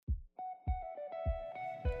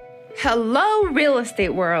Hello, real estate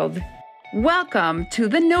world. Welcome to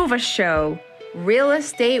the Nova Show, Real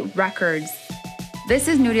Estate Records. This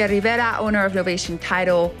is Nuria Rivera, owner of Novation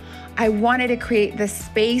Title. I wanted to create the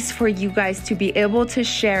space for you guys to be able to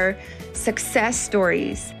share success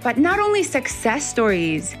stories, but not only success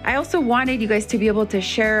stories. I also wanted you guys to be able to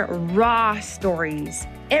share raw stories.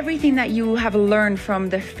 Everything that you have learned from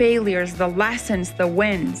the failures, the lessons, the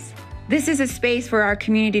wins. This is a space for our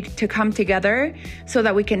community to come together so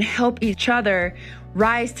that we can help each other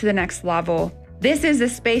rise to the next level. This is a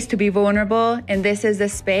space to be vulnerable, and this is a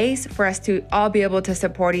space for us to all be able to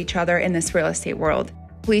support each other in this real estate world.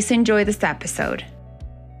 Please enjoy this episode.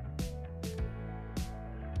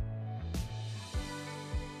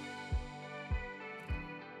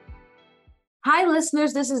 Hi,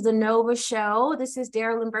 listeners. This is the Nova Show. This is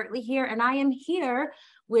Darilyn Burtley here, and I am here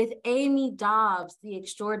with Amy Dobbs, the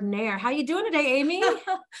extraordinaire. How you doing today, Amy?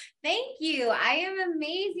 Thank you. I am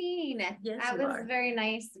amazing. Yes, that was a very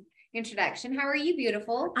nice introduction. How are you,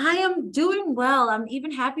 beautiful? I am doing well. I'm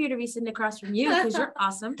even happier to be sitting across from you because you're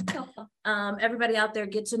awesome. Everybody out there,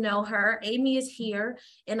 get to know her. Amy is here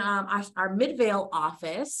in our Midvale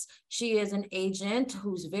office. She is an agent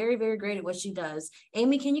who's very, very great at what she does.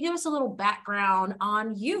 Amy, can you give us a little background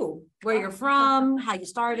on you, where you're from, how you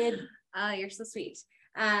started? You're so sweet.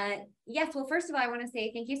 Yes. Well, first of all, I want to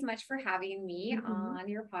say thank you so much for having me on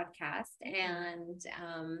your podcast. And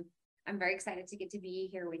I'm very excited to get to be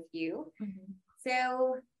here with you.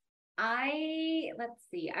 So let's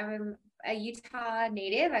see, I'm a Utah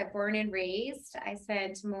native. I'm born and raised. I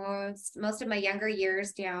spent most of my younger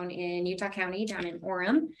years down in Utah County, down in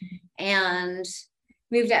Orem, and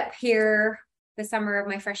moved up here the summer of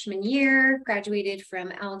my freshman year, graduated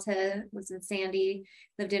from Alta, was in Sandy,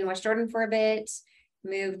 lived in West Jordan for a bit,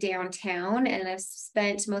 moved downtown, and I've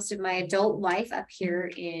spent most of my adult life up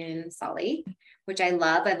here in Salt Lake, which I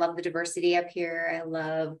love. I love the diversity up here. I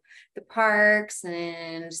love the parks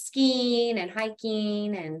and skiing and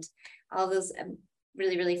hiking and all those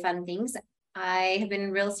really, really fun things. I have been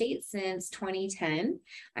in real estate since 2010.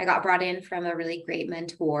 I got brought in from a really great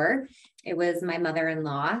mentor. It was my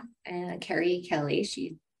mother-in-law, Carrie Kelly.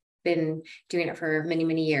 She's been doing it for many,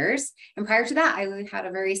 many years. And prior to that, I had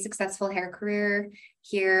a very successful hair career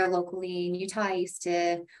here locally in Utah. I used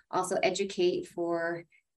to also educate for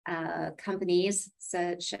companies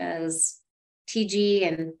such as TG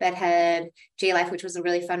and Bedhead, J-Life, which was a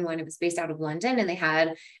really fun one. It was based out of London, and they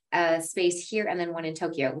had a space here and then one in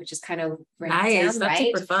Tokyo, which is kind of nice. That's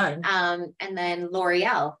right? Super fun. And then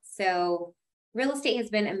L'Oreal. So real estate has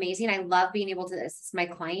been amazing. I love being able to assist my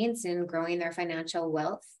clients in growing their financial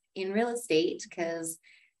wealth in real estate, because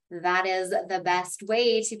that is the best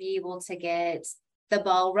way to be able to get the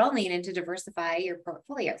ball rolling and to diversify your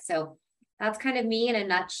portfolio. So that's kind of me in a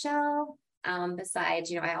nutshell.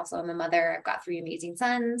 Besides, I also am a mother. I've got 3 amazing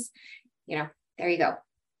sons. There you go.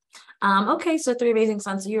 Okay, so 3 amazing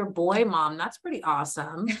sons. So you're a boy mom. That's pretty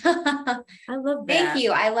awesome. I love that. Thank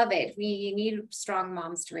you. I love it. We need strong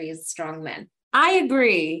moms to raise strong men. I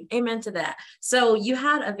agree. Amen to that. So you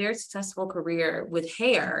had a very successful career with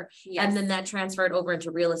hair, yes, and then that transferred over into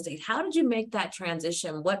real estate. How did you make that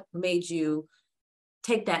transition? What made you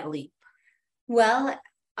take that leap? Well,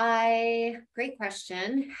 great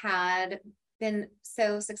question. Had been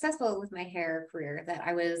so successful with my hair career that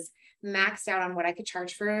I was maxed out on what I could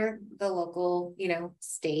charge for the local,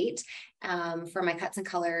 state, for my cuts and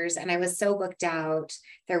colors. And I was so booked out.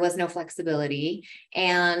 There was no flexibility.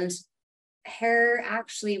 And hair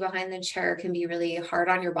actually behind the chair can be really hard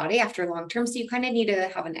on your body after long term. So you kind of need to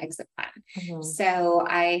have an exit plan. So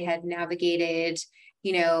I had navigated,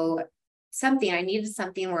 I needed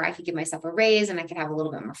something where I could give myself a raise and I could have a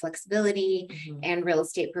little bit more flexibility, and real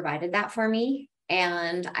estate provided that for me.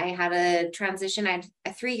 And I had a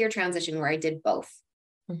 3-year transition where I did both.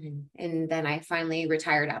 And then I finally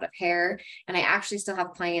retired out of hair, and I actually still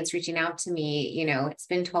have clients reaching out to me. It's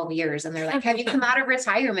been 12 years and they're like, have you come out of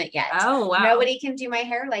retirement yet? Oh, wow. Nobody can do my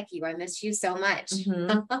hair like you. I miss you so much.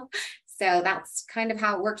 So that's kind of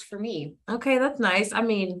how it worked for me. Okay. That's nice. I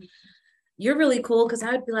mean, you're really cool, because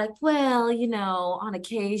I would be like, well, on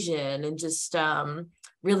occasion, and just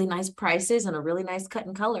really nice prices and a really nice cut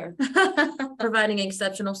and color, providing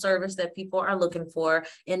exceptional service that people are looking for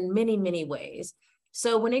in many, many ways.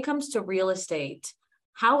 So when it comes to real estate,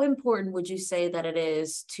 how important would you say that it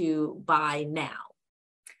is to buy now?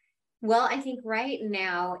 Well, I think right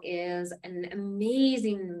now is an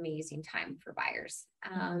amazing, amazing time for buyers.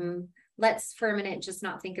 let's for a minute just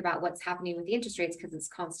not think about what's happening with the interest rates because it's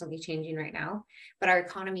constantly changing right now. But our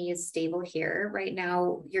economy is stable here. Right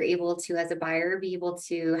now, you're able to, as a buyer, be able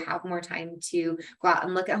to have more time to go out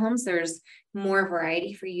and look at homes. There's more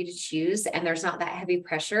variety for you to choose, and there's not that heavy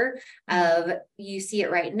pressure of you see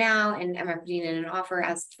it right now and am I putting in an offer,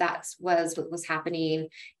 as that was what was happening,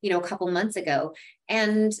 a couple months ago.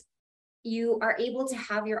 And you are able to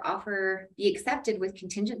have your offer be accepted with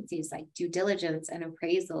contingencies like due diligence and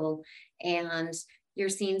appraisal. And you're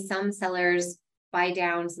seeing some sellers buy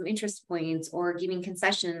down some interest points or giving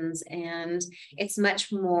concessions. And it's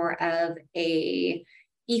much more of a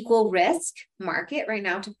equal risk market right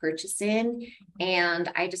now to purchase in.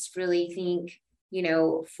 And I just really think,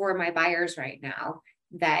 for my buyers right now,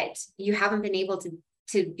 that you haven't been able to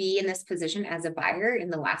be in this position as a buyer in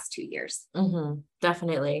the last 2 years.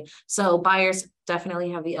 Definitely. So buyers definitely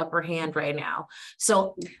have the upper hand right now.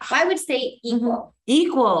 So I would say equal.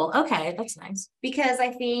 Equal. Okay. That's nice. Because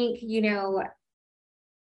I think,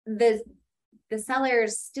 the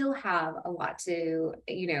sellers still have a lot to,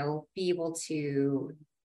 be able to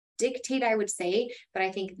dictate, I would say, but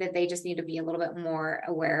I think that they just need to be a little bit more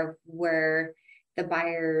aware of where the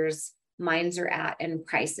buyers' minds are at and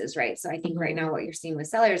prices, right? So I think right now what you're seeing with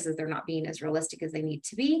sellers is they're not being as realistic as they need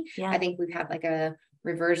to be. Yeah. I think we've had like a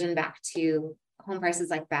reversion back to home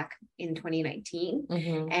prices like back in 2019.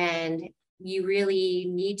 And you really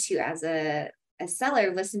need to, as a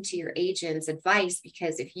seller, listen to your agent's advice,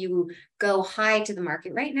 because if you go high to the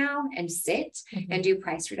market right now and sit and do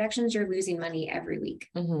price reductions, you're losing money every week.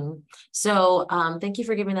 So thank you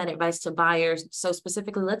for giving that advice to buyers. So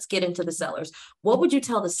specifically, let's get into the sellers. What would you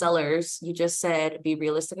tell the sellers? You just said be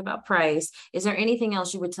realistic about price. Is there anything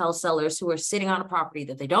else you would tell sellers who are sitting on a property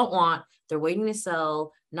that they don't want, they're waiting to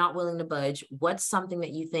sell, not willing to budge? What's something that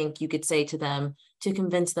you think you could say to them to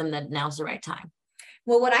convince them that now's the right time?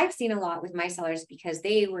 Well, what I've seen a lot with my sellers, because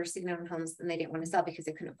they were sitting on homes and they didn't want to sell because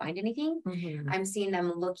they couldn't find anything. I'm seeing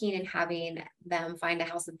them looking and having them find a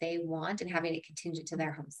house that they want and having it contingent to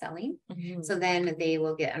their home selling. So then they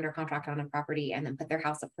will get under contract on a property and then put their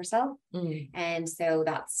house up for sale. And so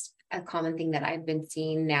that's a common thing that I've been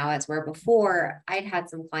seeing now, as where before I'd had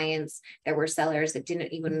some clients that were sellers that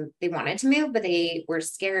they wanted to move, but they were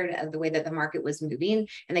scared of the way that the market was moving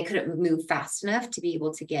and they couldn't move fast enough to be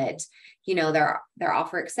able to get, their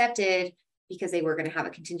offer accepted, because they were going to have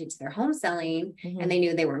a contingent to their home selling and they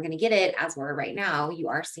knew they weren't going to get it. As we're right now, you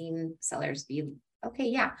are seeing sellers be, okay,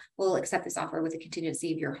 yeah, we'll accept this offer with a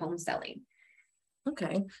contingency of your home selling.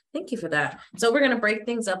 Okay. Thank you for that. So we're going to break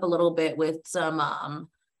things up a little bit with some,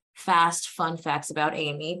 fast fun facts about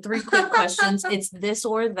Amy. 3 quick questions. It's this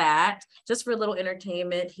or that, just for a little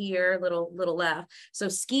entertainment here, little laugh. So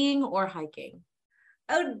skiing or hiking?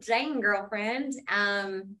 Oh, dang, girlfriend.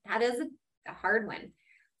 That is a hard one.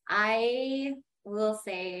 I will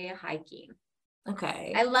say hiking.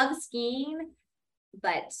 Okay. I love skiing,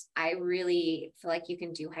 but I really feel like you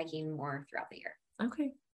can do hiking more throughout the year.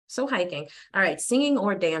 Okay. So hiking. All right. Singing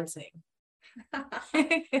or dancing?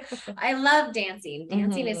 I love dancing.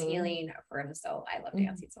 Dancing is healing for an soul. I love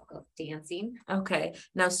dancing, so I'll go with dancing. Okay.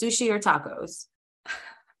 Now, sushi or tacos?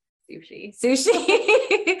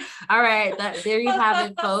 Sushi. All right. There you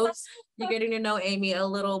have it, folks. You're getting to know Amy a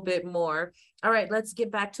little bit more. All right. Let's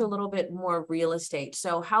get back to a little bit more real estate.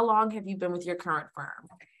 So how long have you been with your current firm?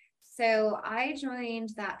 So I joined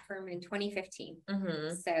that firm in 2015.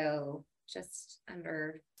 So just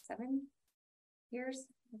under 7 years,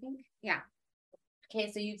 I think. Yeah. Okay,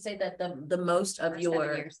 so you'd say that the most of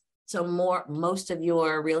most of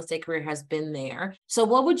your real estate career has been there. So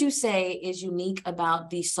what would you say is unique about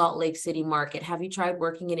the Salt Lake City market? Have you tried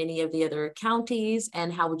working in any of the other counties,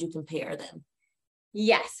 and how would you compare them?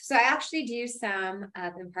 Yes. So I actually do some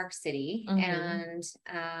up in Park City, and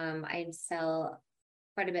I sell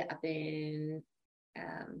quite a bit up in,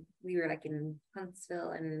 we were like in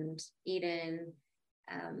Huntsville and Eden,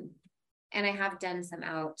 and I have done some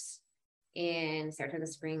out in Saratoga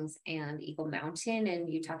Springs and Eagle Mountain in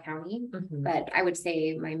Utah County. But I would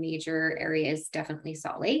say my major area is definitely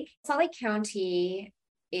Salt Lake. Salt Lake County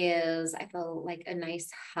is, I feel like, a nice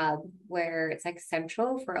hub where it's like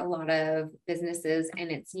central for a lot of businesses,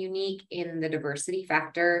 and it's unique in the diversity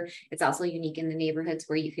factor. It's also unique in the neighborhoods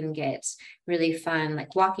where you can get really fun,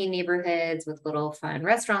 like walking neighborhoods with little fun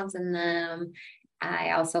restaurants in them.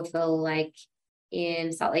 I also feel like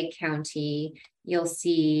in Salt Lake County, you'll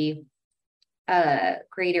see a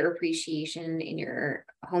greater appreciation in your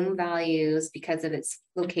home values because of its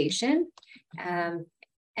location. And,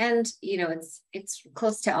 it's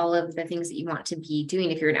close to all of the things that you want to be doing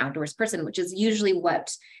if you're an outdoors person, which is usually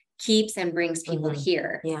what keeps and brings people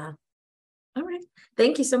here. Yeah. All right.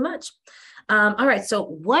 Thank you so much. All right. So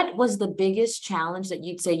what was the biggest challenge that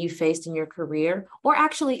you'd say you faced in your career, or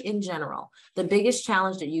actually in general, the biggest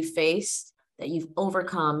challenge that you faced that you've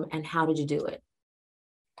overcome, and how did you do it?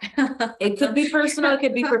 It could be personal, it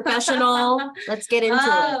could be professional. Let's get into it.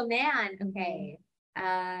 Oh man. Okay.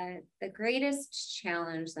 The greatest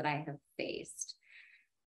challenge that I have faced.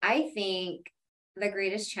 I think the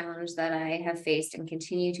greatest challenge that I have faced and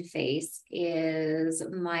continue to face is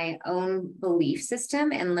my own belief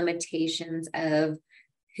system and limitations of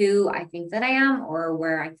who I think that I am or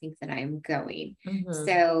where I think that I'm going.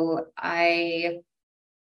 So I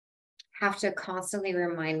have to constantly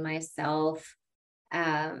remind myself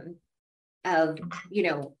of,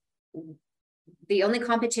 the only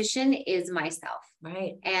competition is myself,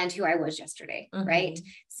 right? And who I was yesterday, right?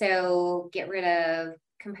 So get rid of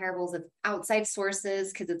comparables of outside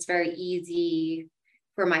sources, because it's very easy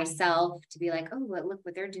for myself to be like, oh, look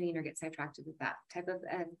what they're doing, or get sidetracked with that type of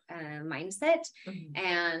mindset,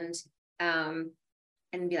 and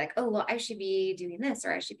be like, oh, well, I should be doing this,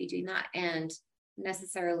 or I should be doing that, and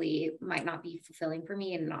necessarily might not be fulfilling for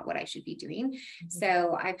me and not what I should be doing.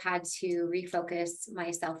 So I've had to refocus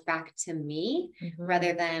myself back to me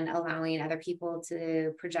rather than allowing other people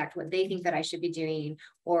to project what they think that I should be doing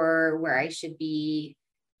or where I should be,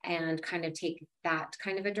 and kind of take that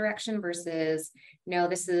kind of a direction versus, no,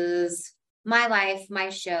 this is my life, my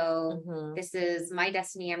show. This is my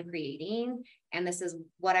destiny I'm creating. And this is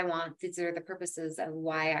what I want. These are the purposes of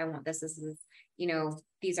why I want this. This is,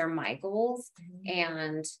 these are my goals,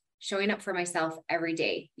 and showing up for myself every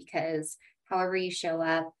day, because however you show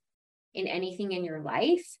up in anything in your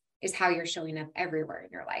life is how you're showing up everywhere in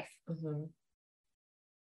your life.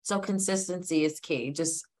 So consistency is key.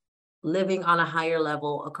 Just living on a higher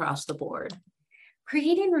level across the board.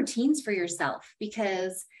 Creating routines for yourself,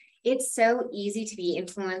 because it's so easy to be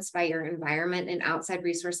influenced by your environment and outside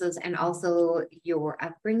resources and also your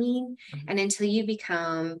upbringing. And until you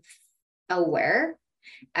become aware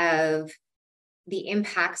of the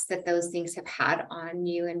impacts that those things have had on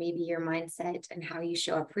you and maybe your mindset and how you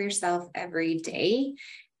show up for yourself every day,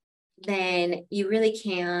 then you really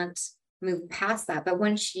can't move past that. But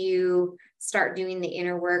once you start doing the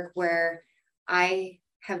inner work, where I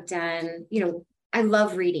have done, I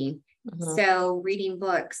love reading. So reading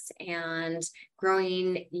books and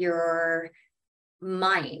growing your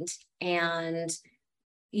mind and,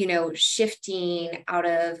 shifting out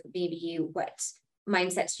of maybe what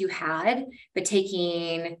mindsets you had, but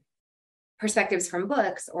taking perspectives from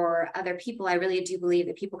books or other people. I really do believe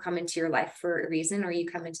that people come into your life for a reason, or you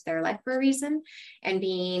come into their life for a reason, and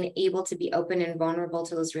being able to be open and vulnerable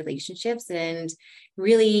to those relationships and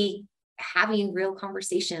really having real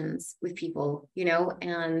conversations with people,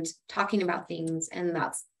 and talking about things. And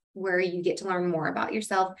that's where you get to learn more about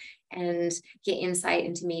yourself and get insight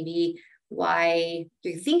into maybe why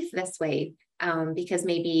you think this way, because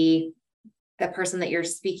maybe the person that you're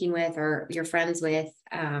speaking with or you're friends with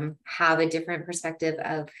have a different perspective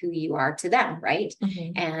of who you are to them, right?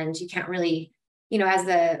 And you can't really, as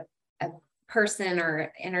a person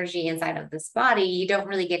or energy inside of this body, you don't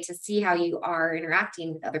really get to see how you are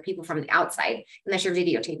interacting with other people from the outside, unless you're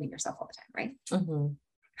videotaping yourself all the time, right?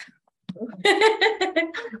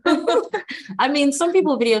 I mean, some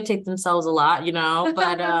people videotape themselves a lot,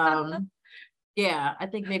 but yeah, I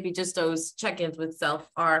think maybe just those check-ins with self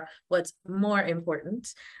are what's more important.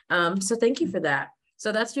 So thank you for that.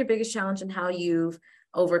 So that's your biggest challenge, and how you've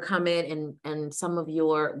overcome it, and some of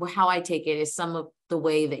your, how I take it is some of the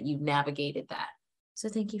way that you navigated that. So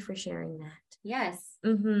thank you for sharing that. Yes.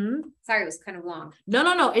 Sorry, it was kind of long.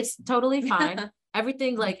 No, it's totally fine.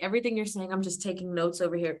 Everything you're saying, I'm just taking notes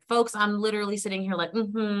over here. Folks, I'm literally sitting here like, we're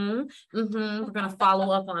going to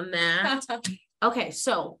follow up on that. Okay,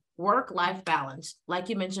 so work-life balance. Like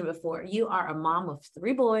you mentioned before, you are a mom of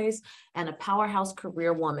 3 boys and a powerhouse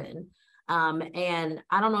career woman. And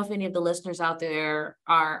I don't know if any of the listeners out there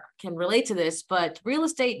can relate to this, but real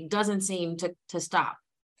estate doesn't seem to stop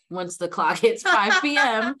once the clock hits 5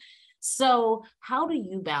 p.m. So how do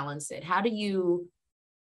you balance it? How do you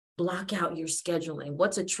block out your scheduling?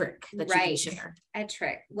 What's a trick that you can share? A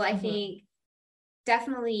trick. Well, I think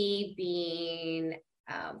definitely being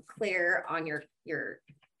clear on your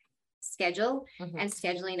schedule and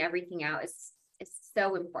scheduling everything out is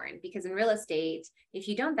so important, because in real estate, if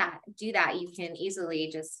you don't do that, you can easily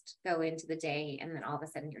just go into the day and then all of a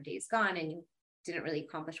sudden your day is gone and you didn't really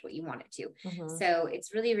accomplish what you wanted to. So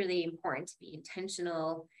it's really, really important to be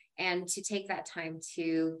intentional and to take that time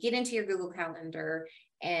to get into your Google Calendar,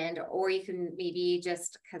 or you can maybe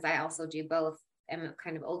just, because I also do both, I'm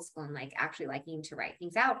kind of old school and like actually liking to write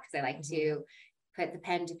things out, because I like to put the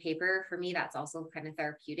pen to paper. For me, that's also kind of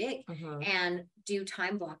therapeutic, and do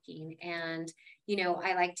time blocking. And, you know,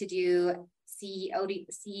 I like to do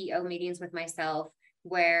CEO meetings with myself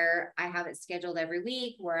where I have it scheduled every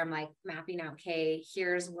week, where I'm like mapping out, okay,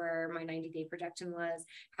 here's where my 90-day projection was.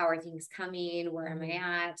 How are things coming? Where am I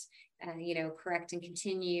at? You know, correct and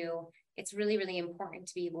continue. It's really, really important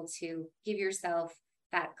to be able to give yourself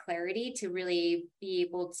that clarity to really be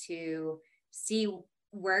able to see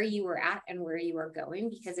where you are at and where you are going,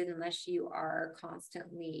 because unless you are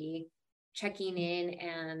constantly checking in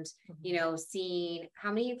and, you know, seeing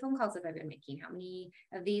how many phone calls have I been making, how many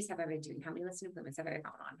of these have I been doing, how many listening appointments have I gone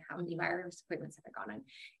on, how many virus appointments have I gone on,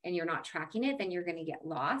 and you're not tracking it, then you're going to get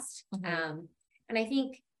lost. And I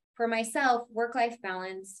think for myself, work-life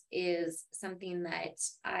balance is something that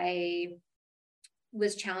I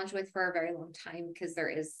was challenged with for a very long time, because there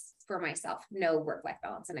is, for myself, no work-life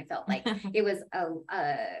balance. And I felt like it was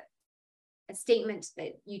a statement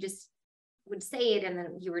that you just would say it and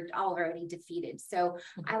then you were already defeated. So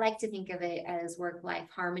I like to think of it as work-life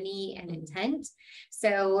harmony and intent.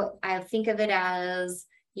 So I think of it as,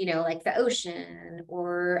 you know, like the ocean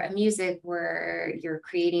or a music where you're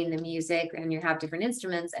creating the music and you have different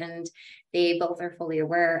instruments and they both are fully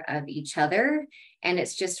aware of each other. And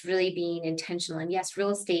it's just really being intentional. And yes, real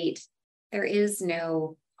estate, there is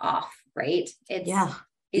no off, right? It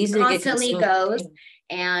constantly goes.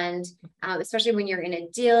 And especially when you're in a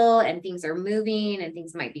deal and things are moving and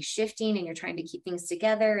things might be shifting and you're trying to keep things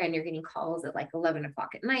together and you're getting calls at like 11 o'clock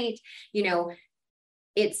at night, you know,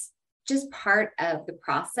 it's just part of the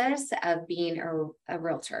process of being a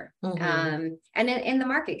realtor. And in the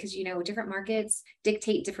market, because, you know, different markets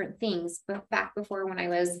dictate different things. But back before, when I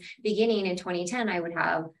was beginning in 2010, I would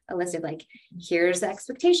have a list of like, here's the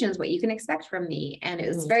expectations, what you can expect from me. And it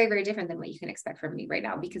was very, very different than what you can expect from me right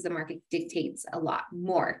now, because the market dictates a lot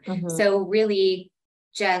more. So really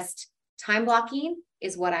just time blocking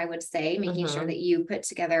is what I would say, making sure that you put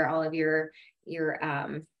together all of your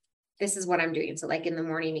this is what I'm doing. So like in the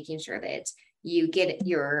morning, making sure that you get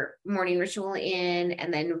your morning ritual in,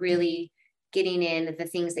 and then really getting in the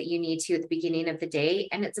things that you need to at the beginning of the day.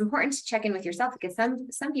 And it's important to check in with yourself, because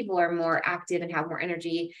some people are more active and have more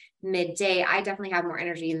energy midday. I definitely have more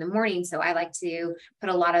energy in the morning. So I like to put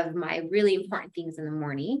a lot of my really important things in the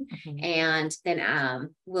morning. And then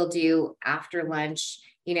we'll do after lunch,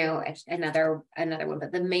 you know, another one,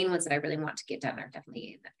 but the main ones that I really want to get done are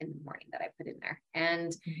definitely in the morning that I put in there.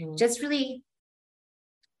 And just really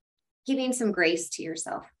giving some grace to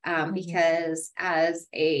yourself, because as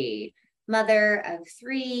a mother of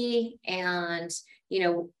 3 and, you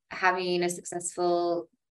know, having a successful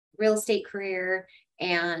real estate career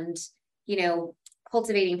and, you know,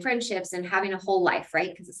 cultivating friendships and having a whole life,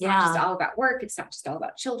 right? Because it's not just all about work. It's not just all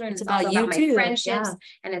about children. It's also about my friendships,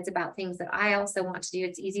 and it's about things that I also want to do.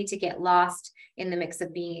 It's easy to get lost in the mix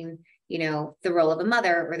of being, you know, the role of a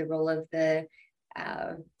mother or the role of the,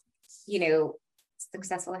 you know,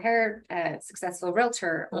 successful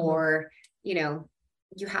realtor, or, you know,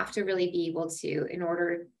 you have to really be able to, in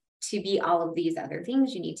order to be all of these other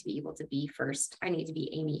things, you need to be able to be first. I need to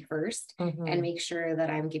be Amy first, and make sure that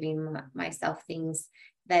I'm giving myself things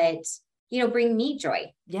that, you know, bring me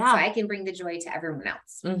joy. So I can bring the joy to everyone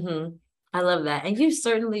else. I love that. And you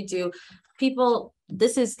certainly do. People,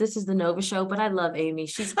 this is the Nova Show, but I love Amy.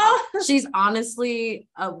 She's honestly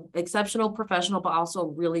an exceptional professional, but also a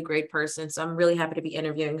really great person. So I'm really happy to be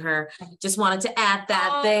interviewing her. Just wanted to add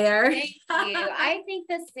that there. Thank you. I think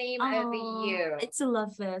the same of you. It's a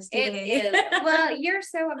love fest. It is. Well, you're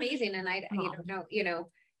so amazing. And I don't know, you know,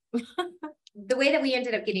 the way that we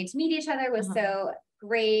ended up getting to meet each other was so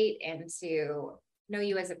great. And to know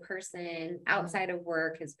you as a person outside of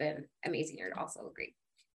work has been amazing. You're also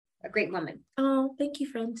a great woman. Oh, thank you,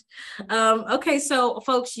 friend. Okay, so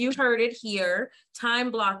folks, you heard it here.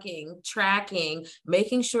 Time blocking, tracking,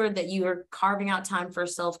 making sure that you are carving out time for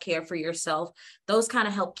self-care for yourself. Those kind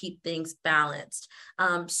of help keep things balanced.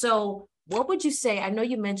 So what would you say? I know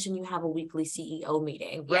you mentioned you have a weekly CEO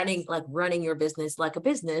meeting, running your business like a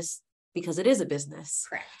business, because it is a business.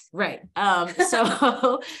 Correct. Right.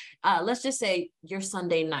 So let's just say your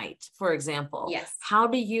Sunday night, for example. Yes. How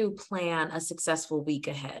do you plan a successful week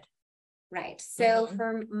ahead? Right. So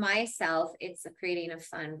for myself, it's creating a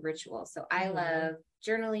fun ritual. So I love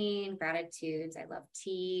journaling, gratitudes. I love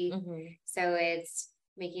tea. So it's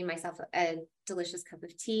making myself a delicious cup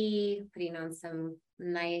of tea, putting on some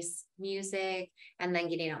nice music, and then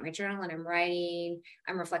getting out my journal and I'm writing.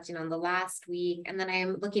 I'm reflecting on the last week, and then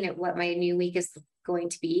I'm looking at what my new week is going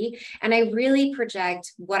to be. And I really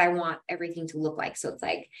project what I want everything to look like. So it's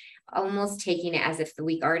like, almost taking it as if the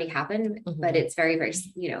week already happened, Mm-hmm. but it's very, very,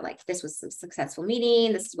 like this was a successful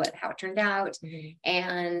meeting. This is how it turned out. Mm-hmm.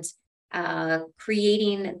 And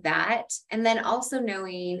creating that. And then also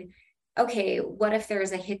knowing, okay, what if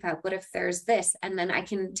there's a hiccup? What if there's this? And then I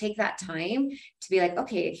can take that time to be like,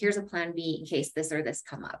 okay, here's a plan B in case this or this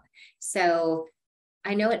come up. So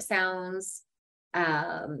I know it sounds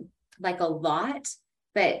like a lot,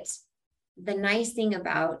 but the nice thing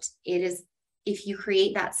about it is if you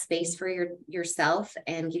create that space for yourself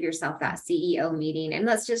and give yourself that CEO meeting, and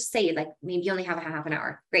let's just say like maybe you only have a half an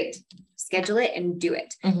hour, great, schedule it and do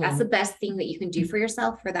it. Mm-hmm. That's the best thing that you can do for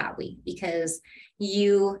yourself for that week, because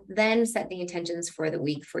you then set the intentions for the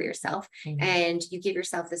week for yourself. Mm-hmm. And you give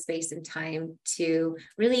yourself the space and time to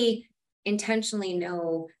really intentionally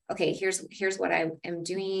know, okay, here's what I am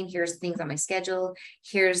doing. Here's things on my schedule.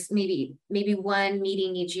 Here's maybe one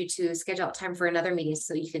meeting needs you to schedule out time for another meeting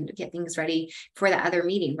so you can get things ready for the other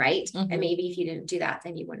meeting, right? Mm-hmm. And maybe if you didn't do that,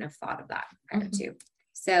 then you wouldn't have thought of that prior Mm-hmm. to.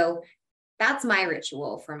 So that's my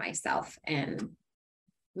ritual for myself. And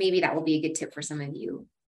maybe that will be a good tip for some of you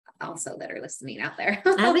also that are listening out there.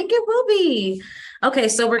 I think it will be. Okay,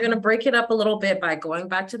 so we're going to break it up a little bit by going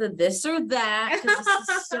back to the this or that, because this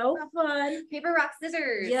is so fun. Paper, rock,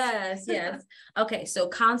 scissors. Yes. Okay, so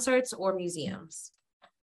concerts or museums?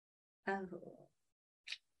 Oh,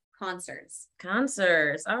 concerts.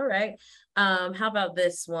 All right. How about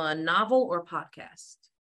this one? Novel or podcast?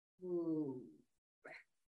 Ooh.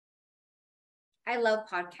 I love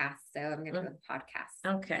podcasts, so I'm going to go with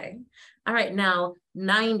podcasts. Okay. All right. Now,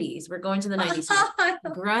 90s. We're going to the 90s.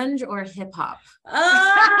 Grunge or hip hop?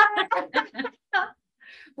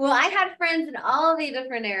 Well, I had friends in all the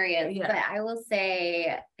different areas, Yeah. but I will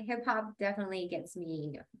say hip hop definitely gets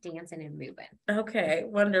me dancing and moving. Okay.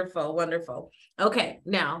 Wonderful. Okay.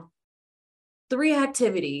 Now, 3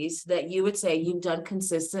 activities that you would say you've done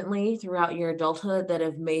consistently throughout your adulthood that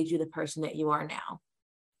have made you the person that you are now.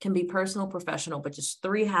 Can be personal, professional, but just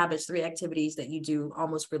 3 habits, 3 activities that you do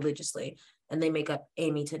almost religiously, and they make up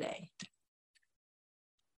Amy today.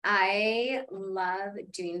 I love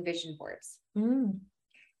doing vision boards.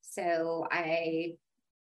 So I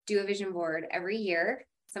do a vision board every year,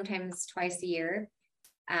 sometimes twice a year,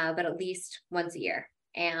 but at least once a year.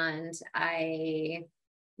 And I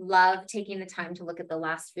love taking the time to look at the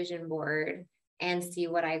last vision board and see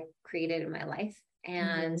what I created in my life,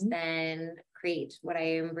 and then create what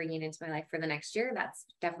I am bringing into my life for the next year. That's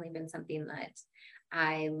definitely been something that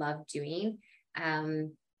I love doing.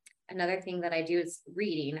 Another thing that I do is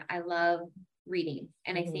reading. I love reading.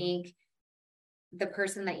 And I think the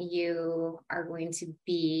person that you are going to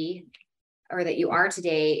be, or that you are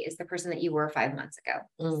today, is the person that you were 5 months ago.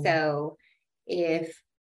 So if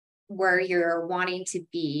where you're wanting to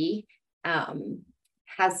be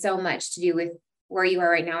has so much to do with where you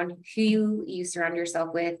are right now and who you surround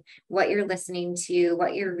yourself with, what you're listening to,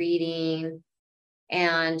 what you're reading,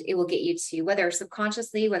 and it will get you to, whether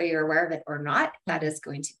subconsciously, whether you're aware of it or not, that is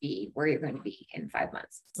going to be where you're going to be in 5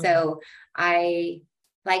 months. So I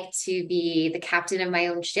like to be the captain of my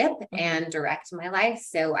own ship and direct my life.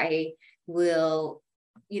 So I will,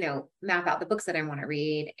 map out the books that I want to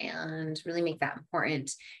read and really make that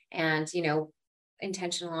important and,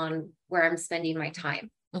 intentional on where I'm spending my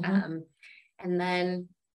time. And then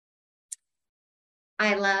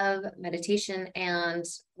I love meditation and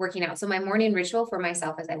working out. So my morning ritual for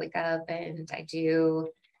myself is I wake up and I do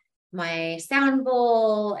my sound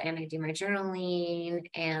bowl and I do my journaling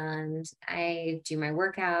and I do my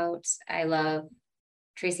workout. I love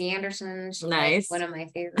Tracy Anderson. She's nice. Like one of my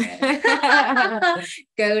favorite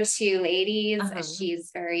go-to ladies.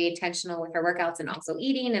 She's very intentional with her workouts and also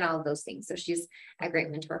eating and all of those things. So she's a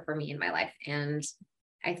great mentor for me in my life. And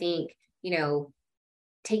I think,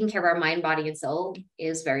 taking care of our mind, body, and soul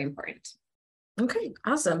is very important. Okay,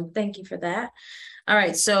 awesome. Thank you for that. All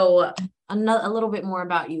right. So a little bit more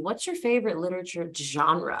about you. What's your favorite literature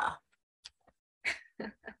genre?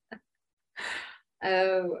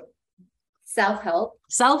 Self-help.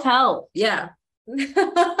 Self-help. Yeah.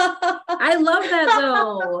 I love that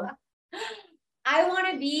though. I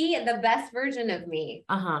want to be the best version of me.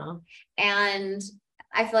 And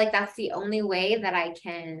I feel like that's the only way that I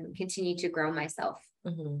can continue to grow myself.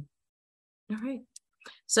 All right.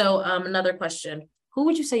 So another question. Who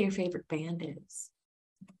would you say your favorite band is?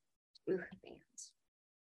 Ooh, band.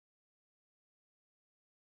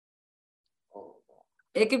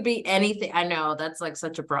 It could be anything. I know that's like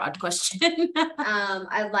such a broad question.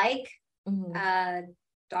 I like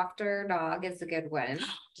Dr. Dog is a good one.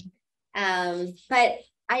 But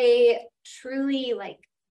I truly like,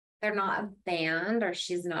 they're not a band, or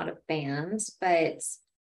she's not a band, but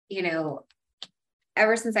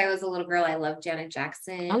ever since I was a little girl, I love Janet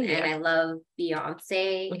Jackson and I love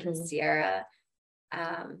Beyonce and Sierra.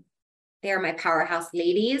 They are my powerhouse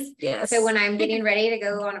ladies. Yes. So when I'm getting ready to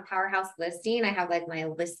go on a powerhouse listing, I have like my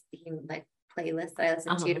listing, like playlist that I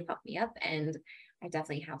listen to pump me up. And I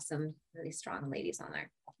definitely have some really strong ladies on there.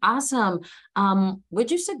 Awesome. Would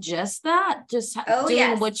you suggest that? Just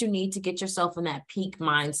doing what you need to get yourself in that peak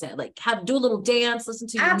mindset, like how to do a little dance, listen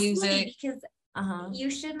to your music. Because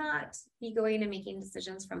you should not be going and making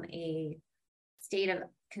decisions from a state of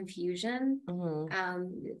confusion.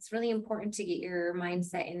 It's really important to get your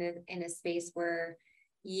mindset in a space where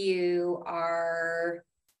you are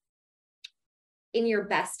in your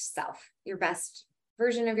best self, your best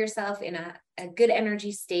version of yourself, in a good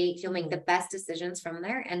energy state. You'll make the best decisions from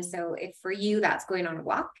there. And so if for you, that's going on a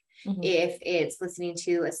walk, if it's listening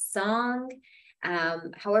to a song,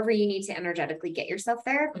 however you need to energetically get yourself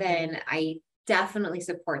there, then I definitely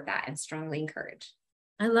support that and strongly encourage.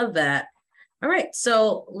 I love that. All right.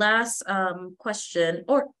 So last question,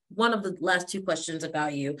 or one of the last two questions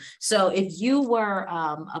about you. So if you were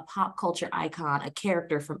a pop culture icon, a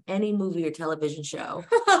character from any movie or television show,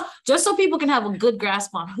 just so people can have a good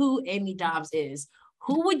grasp on who Amy Dobbs is,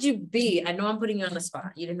 who would you be? I know I'm putting you on the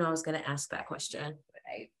spot. You didn't know I was going to ask that question.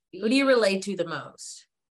 Who do you relate to the most?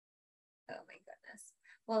 Oh my goodness.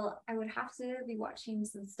 Well, I would have to be watching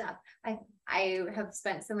some stuff. I have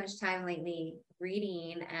spent so much time lately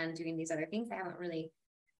reading and doing these other things. I haven't really,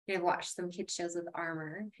 watched some kids shows with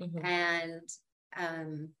Armor. And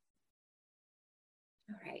all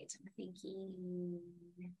right, I'm thinking.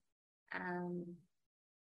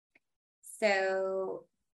 So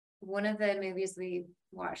one of the movies we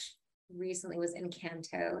watched recently was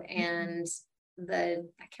Encanto, and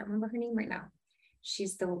I can't remember her name right now.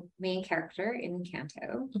 She's the main character in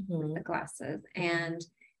Encanto with the glasses, and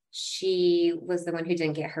she was the one who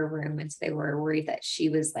didn't get her room, and so they were worried that she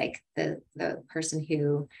was like the person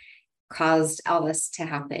who caused all this to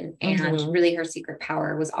happen, and really her secret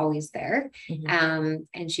power was always there, and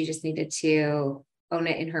she just needed to own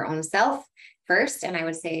it in her own self first. And I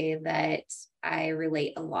would say that I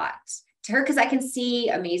relate a lot to her because I can see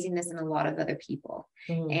amazingness in a lot of other people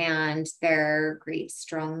and their great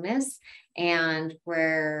strongness, and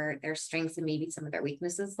where their strengths and maybe some of their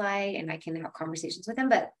weaknesses lie, and I can have conversations with them.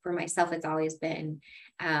 But for myself, it's always been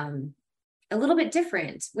a little bit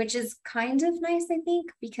different, which is kind of nice, I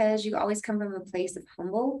think, because you always come from a place of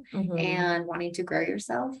humble and wanting to grow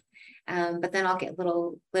yourself. But then I'll get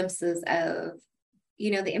little glimpses of,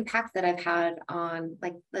 the impact that I've had on,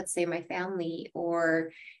 like, let's say my family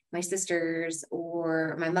or my sisters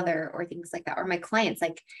or my mother or things like that, or my clients.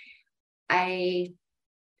 Like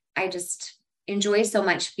I just enjoy so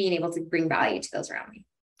much being able to bring value to those around me.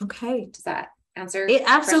 Okay. Does that answer? It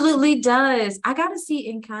absolutely does. I got to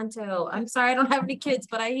see Encanto. I'm sorry, I don't have any kids,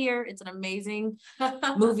 but I hear it's an amazing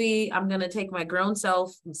movie. I'm going to take my grown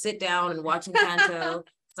self and sit down and watch Encanto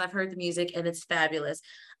because I've heard the music and it's fabulous.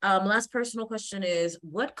 Last personal question is,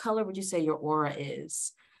 what color would you say your aura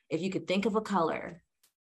is? If you could think of a color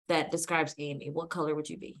that describes Amy, what color would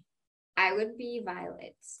you be? I would be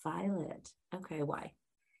violet. Violet. Okay, why?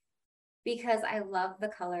 Because I love the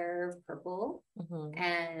color purple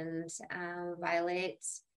and violet.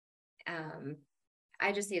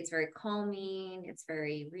 I just say it's very calming. It's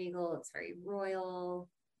very regal. It's very royal.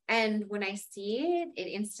 And when I see it, it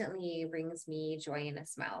instantly brings me joy and a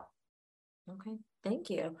smile. Okay, thank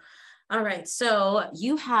you. All right, so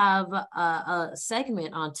you have a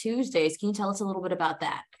segment on Tuesdays. Can you tell us a little bit about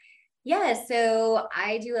that? Yeah, so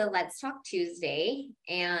I do a Let's Talk Tuesday,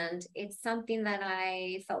 and it's something that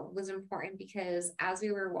I felt was important because as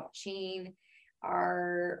we were watching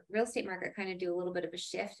our real estate market kind of do a little bit of a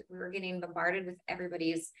shift, we were getting bombarded with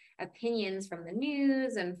everybody's opinions from the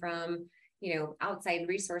news and from, outside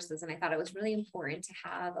resources. And I thought it was really important to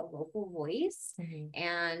have a local voice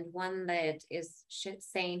and one that is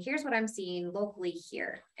saying, here's what I'm seeing locally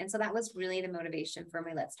here. And so that was really the motivation for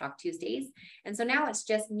my Let's Talk Tuesdays. And so now it's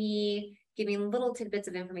just me giving little tidbits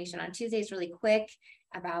of information on Tuesdays really quick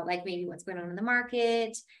about like maybe what's going on in the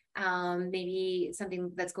market, maybe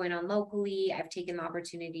something that's going on locally. I've taken the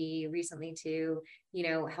opportunity recently to,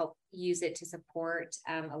 help use it to support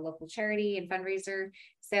a local charity and fundraiser.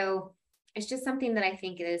 So it's just something that I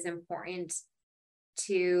think is important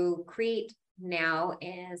to create now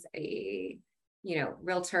as a,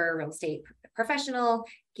 realtor, real estate professional,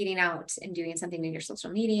 getting out and doing something in your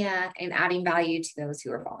social media and adding value to those who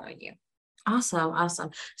are following you.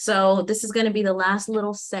 Awesome. So this is going to be the last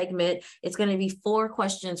little segment. It's going to be 4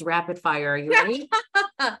 questions, rapid fire. Are you ready?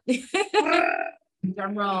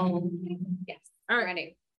 Drum roll. Yes. All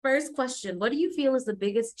right. First question, what do you feel is the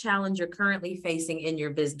biggest challenge you're currently facing in your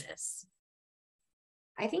business?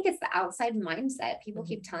 I think it's the outside mindset. People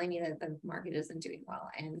keep telling me that the market isn't doing well,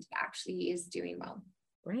 and it actually is doing well.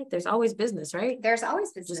 Right. There's always business, right? There's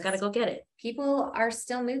always business. Just got to go get it. People are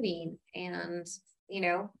still moving, and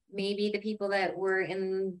maybe the people that were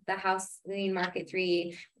in the house cleaning market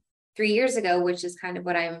three years ago, which is kind of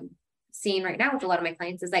what I'm seeing right now with a lot of my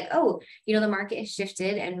clients, is like, oh, the market has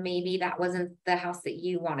shifted, and maybe that wasn't the house that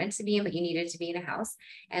you wanted to be in, but you needed to be in a house.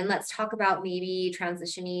 And let's talk about maybe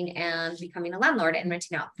transitioning and becoming a landlord and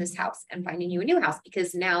renting out this house and finding you a new house,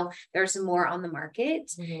 because now there's more on the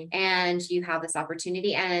market and you have this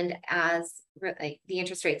opportunity. And as the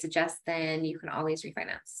interest rates adjust, then you can always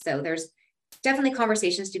refinance. So there's definitely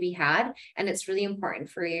conversations to be had. And it's really important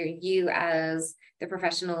for you as the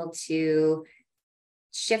professional to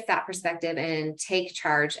shift that perspective and take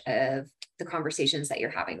charge of the conversations that you're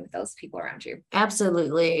having with those people around you.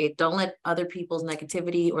 Absolutely. Don't let other people's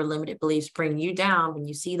negativity or limited beliefs bring you down. When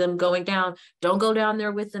you see them going down, don't go down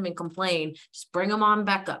there with them and complain. Just bring them on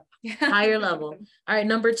back up. Higher level. All right.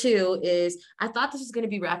 Number 2 is, I thought this was going to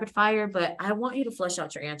be rapid fire, but I want you to flesh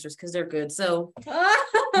out your answers because they're good. So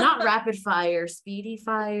not rapid fire, speedy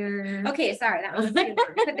fire. Okay. Sorry. That was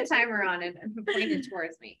put the timer on and pointed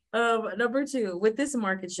towards me. Number 2, with this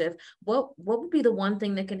market shift, what would be the one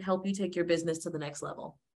thing that can help you take your business to the next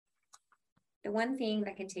level? The one thing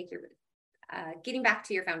that can take your getting back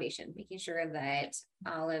to your foundation, making sure that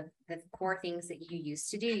all of the core things that you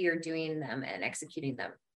used to do, you're doing them and executing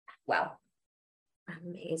them well.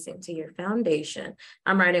 Amazing. To your foundation.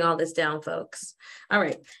 I'm writing all this down, folks. All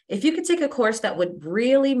right. If you could take a course that would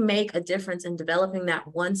really make a difference in developing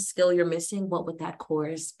that one skill you're missing, what would that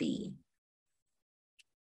course be?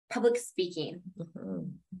 Public speaking.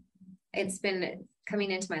 It's been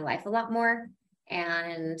coming into my life a lot more.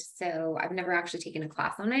 And so I've never actually taken a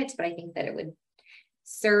class on it, but I think that it would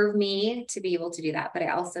serve me to be able to do that. But I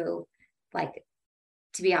also like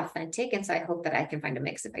to be authentic. And so I hope that I can find a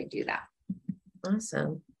mix if I do that.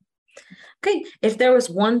 Awesome. Okay. If there was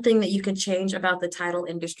one thing that you could change about the title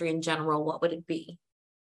industry in general, what would it be?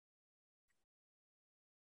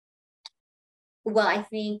 Well, I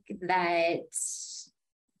think that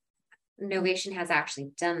Novation has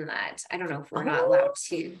actually done that. I don't know if we're not allowed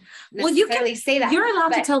to necessarily say that. You're allowed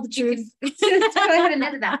to tell the truth. Go ahead and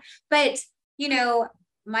edit that. But,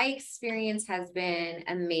 my experience has been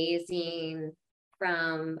amazing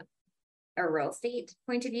from a real estate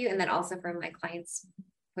point of view, and then also from my clients'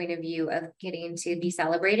 point of view of getting to be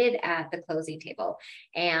celebrated at the closing table.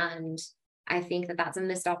 And I think that that's a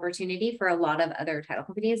missed opportunity for a lot of other title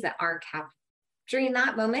companies that aren't capturing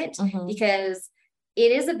that moment, because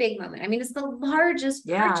it is a big moment. I mean, it's the largest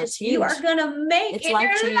purchase you are going to make. It's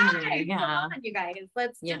life-changing. Yeah. Come on, you guys.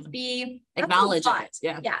 Let's just be acknowledge it.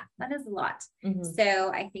 Yeah, that is a lot.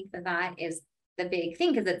 So I think that is the big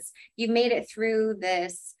thing, because you've made it through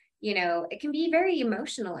this. It can be very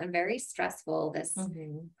emotional and very stressful, this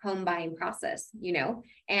home buying process,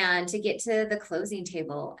 and to get to the closing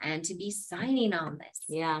table and to be signing on this,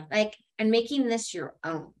 and making this your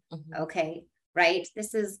own. Okay. Right.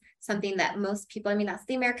 This is something that most people, that's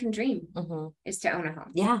the American dream, is to own a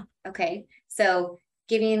home. Yeah. Okay. So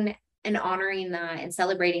giving and honoring that and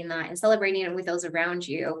celebrating it with those around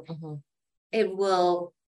you, it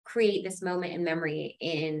will create this moment in memory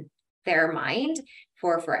in their mind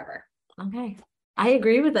for forever. Okay. I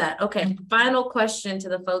agree with that. Okay. Final question to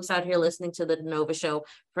the folks out here listening to the Nova Show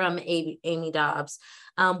from Amy Dobbs.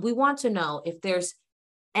 We want to know if there's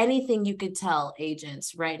anything you could tell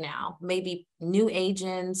agents right now, maybe new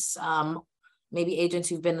agents, maybe agents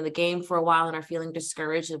who've been in the game for a while and are feeling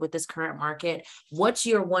discouraged with this current market. What's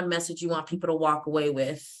your one message you want people to walk away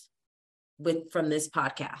with from this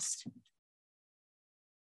podcast?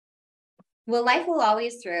 Well, life will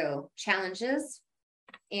always throw challenges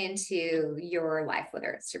into your life,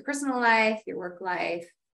 whether it's your personal life, your work life,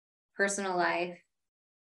 personal life.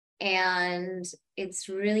 And it's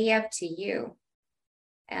really up to you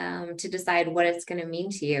to decide what it's going to mean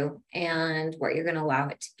to you and what you're going to allow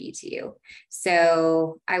it to be to you.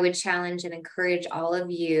 So I would challenge and encourage all of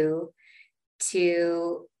you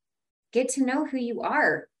to get to know who you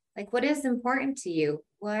are. Like, what is important to you?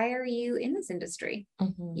 Why are you in this industry?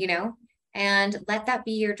 And let that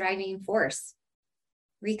be your driving force.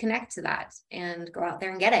 Reconnect to that and go out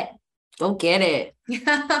there and get it. Go get it.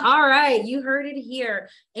 All right. You heard it here.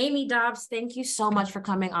 Amy Dobbs, thank you so much for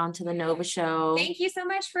coming on to the Nova Show. Thank you so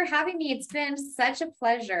much for having me. It's been such a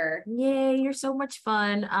pleasure. Yay, you're so much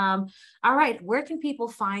fun. All right. Where can people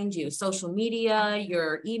find you? Social media,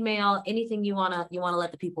 your email, anything you wanna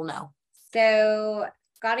let the people know? So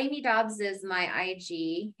God Amy Dobbs is my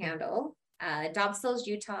IG handle. Dobbs Sells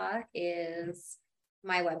Utah is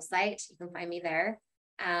my website. You can find me there.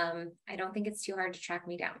 I don't think it's too hard to track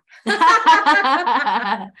me down.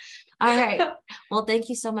 All right. Well, thank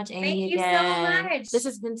you so much, Amy. Thank you so much. This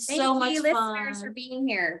has been so much fun. Thank you, listeners, for being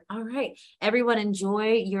here. All right. Everyone,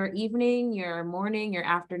 enjoy your evening, your morning, your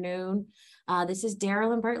afternoon. This is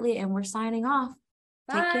Darilyn Burtley, and we're signing off.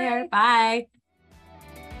 Bye. Take care. Bye.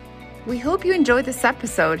 We hope you enjoyed this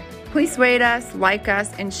episode. Please rate us, like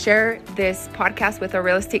us, and share this podcast with our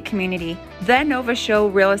real estate community. The Nova Show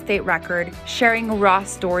Real Estate Record, sharing raw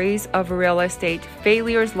stories of real estate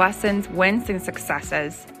failures, lessons, wins, and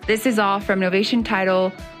successes. This is all from Novation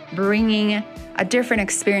Title, bringing a different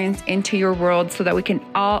experience into your world so that we can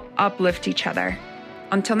all uplift each other.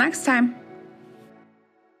 Until next time.